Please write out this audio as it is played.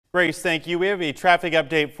Grace, thank you. We have a traffic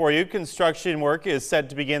update for you. Construction work is set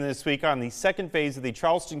to begin this week on the second phase of the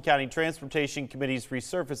Charleston County Transportation Committee's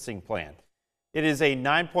resurfacing plan. It is a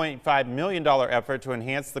 $9.5 million effort to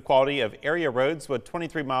enhance the quality of area roads with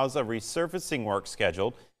 23 miles of resurfacing work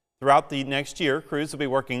scheduled. Throughout the next year, crews will be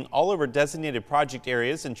working all over designated project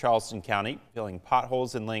areas in Charleston County, filling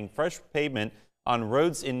potholes and laying fresh pavement on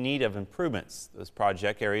roads in need of improvements. Those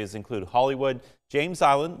project areas include Hollywood, James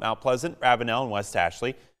Island, Mount Pleasant, Ravenel, and West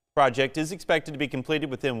Ashley. The project is expected to be completed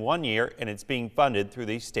within 1 year, and it's being funded through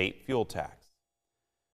the state fuel tax.